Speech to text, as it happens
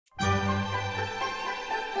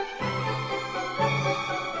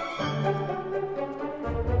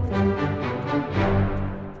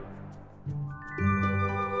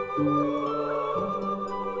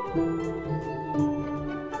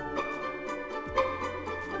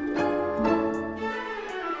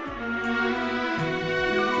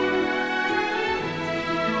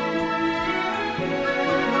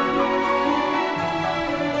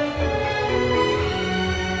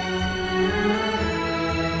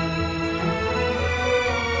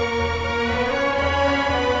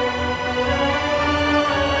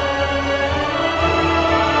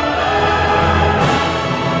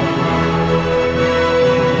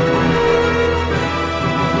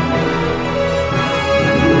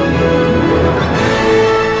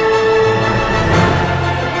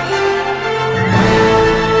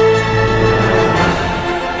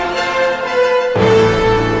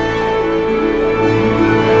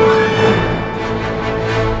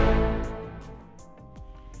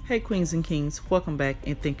Hey queens and kings, welcome back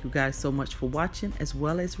and thank you guys so much for watching as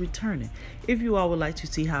well as returning. If you all would like to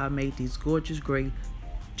see how I made these gorgeous gray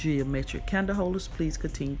geometric candle holders, please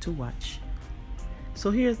continue to watch.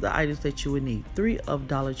 So here's the items that you would need: 3 of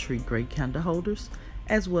Dollar Tree gray candle holders,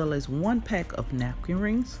 as well as 1 pack of napkin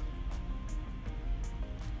rings,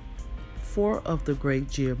 4 of the gray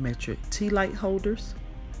geometric tea light holders,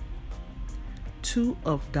 2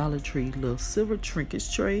 of Dollar Tree little silver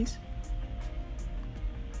trinkets trays,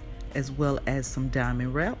 as well as some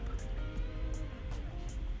diamond wrap,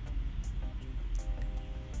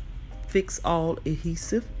 Fix All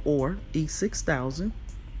adhesive or E6000,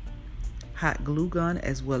 hot glue gun,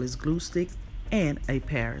 as well as glue sticks, and a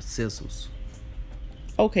pair of scissors.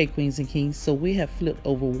 Okay queens and kings, so we have flipped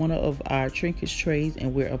over one of our trinkets trays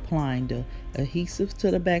and we're applying the adhesive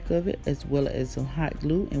to the back of it as well as some hot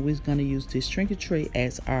glue, and we're going to use this trinket tray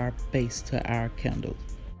as our base to our candle.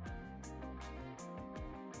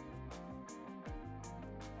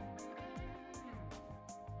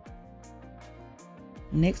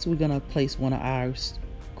 Next, we're going to place one of our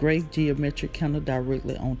gray geometric candle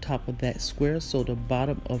directly on top of that square, so the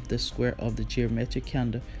bottom of the square of the geometric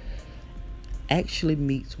candle actually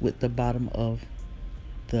meets with the bottom of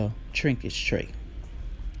the trinkets tray.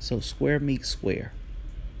 So square meets square.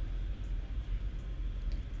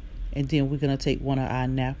 And then we're going to take one of our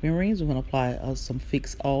napkin rings. We're going to apply some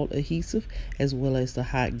Fix All adhesive as well as the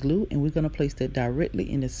hot glue, and we're going to place that directly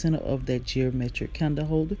in the center of that geometric candle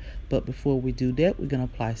holder. But before we do that, we're going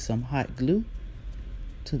to apply some hot glue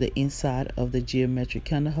to the inside of the geometric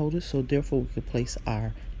candle holder, so therefore we can place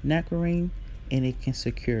our napkin ring and it can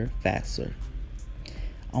secure faster.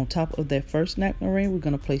 On top of that first napkin ring, we're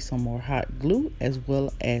going to place some more hot glue as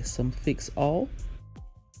well as some Fix All.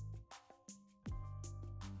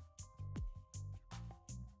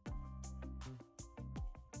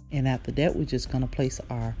 And after that, we're just going to place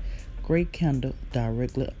our gray candle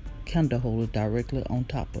holder directly on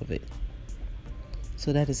top of it.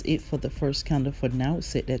 So that is it for the first candle. For now,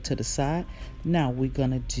 set that to the side. Now we're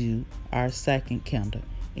going to do our second candle.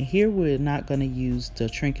 And here we're not going to use the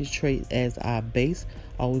trinket tray as our base.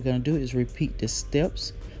 All we're going to do is repeat the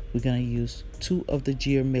steps. We're going to use 2 of the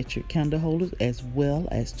geometric candle holders as well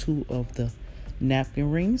as 2 of the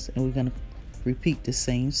napkin rings, and we're going to repeat the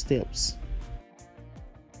same steps.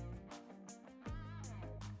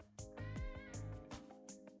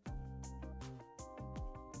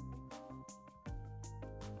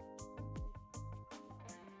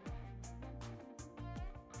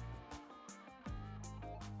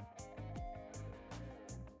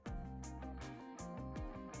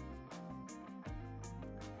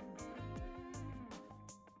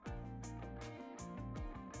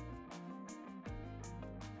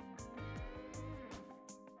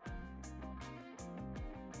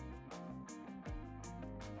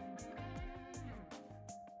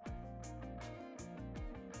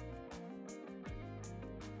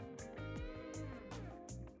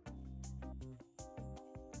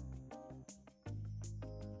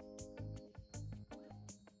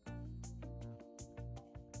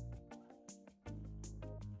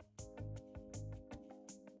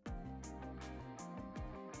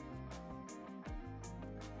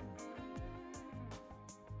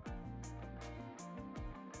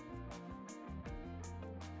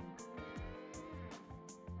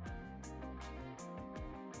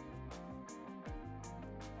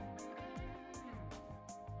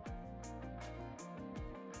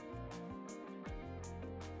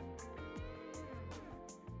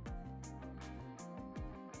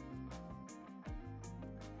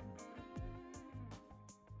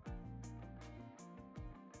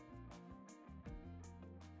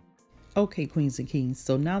 Okay queens and kings,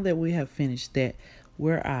 so now that we have finished that,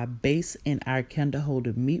 where our base and our candle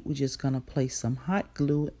holder meet, we're just going to place some hot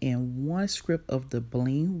glue and 1 strip of the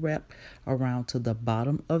bling wrap around to the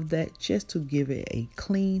bottom of that, just to give it a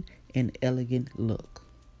clean and elegant look.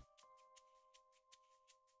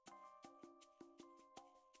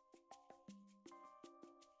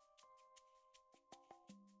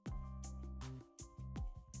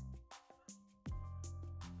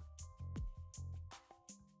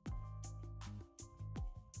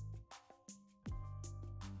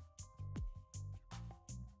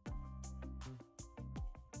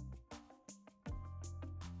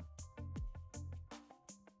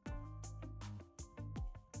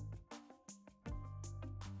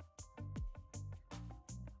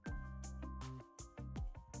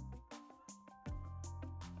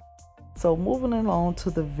 So moving along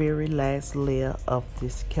to the very last layer of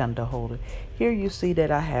this candle holder. Here you see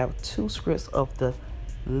that I have 2 strips of the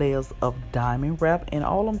layers of diamond wrap, and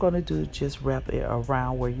all I'm going to do is just wrap it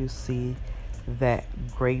around where you see that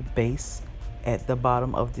gray base at the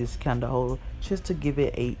bottom of this candle holder, just to give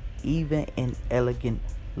it a even and elegant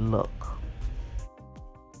look.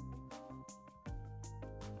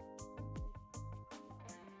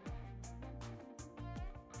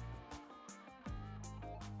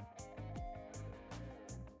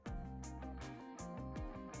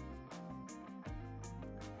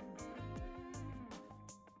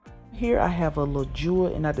 Here I have a little jewel,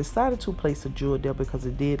 and I decided to place a jewel there because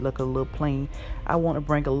it did look a little plain. I want to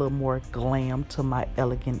bring a little more glam to my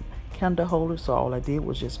elegant candle holder, so all I did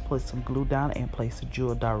was just put some glue down and place a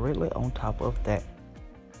jewel directly on top of that.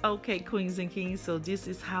 Okay, queens and kings, so this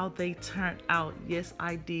is how they turned out. Yes,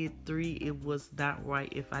 I did 3. It was not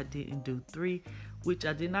right if I didn't do 3, which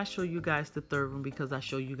I did not show you guys the third one because I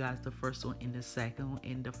showed you guys the first one and the second one,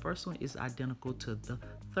 and the first one is identical to the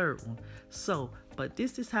third one. So, but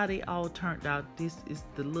this is how they all turned out. This is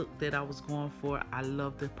the look that I was going for. I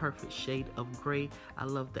love the perfect shade of gray. I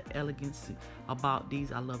love the elegance about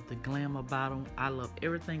these. I love the glam about them. I love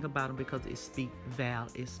everything about them because it speaks Val.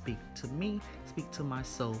 It speaks to me, speak to my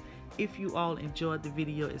soul. If you all enjoyed the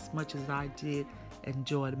video as much as I did,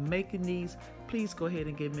 enjoyed making these, please go ahead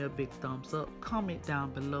and give me a big thumbs up, comment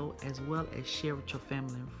down below, as well as share with your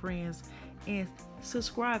family and friends, and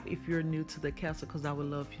subscribe if you're new to the castle, because I would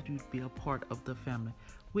love you to be a part of the family.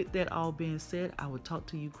 With that all being said, I will talk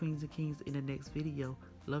to you queens and kings in the next video.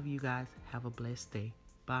 Love you guys. Have a blessed day.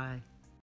 Bye.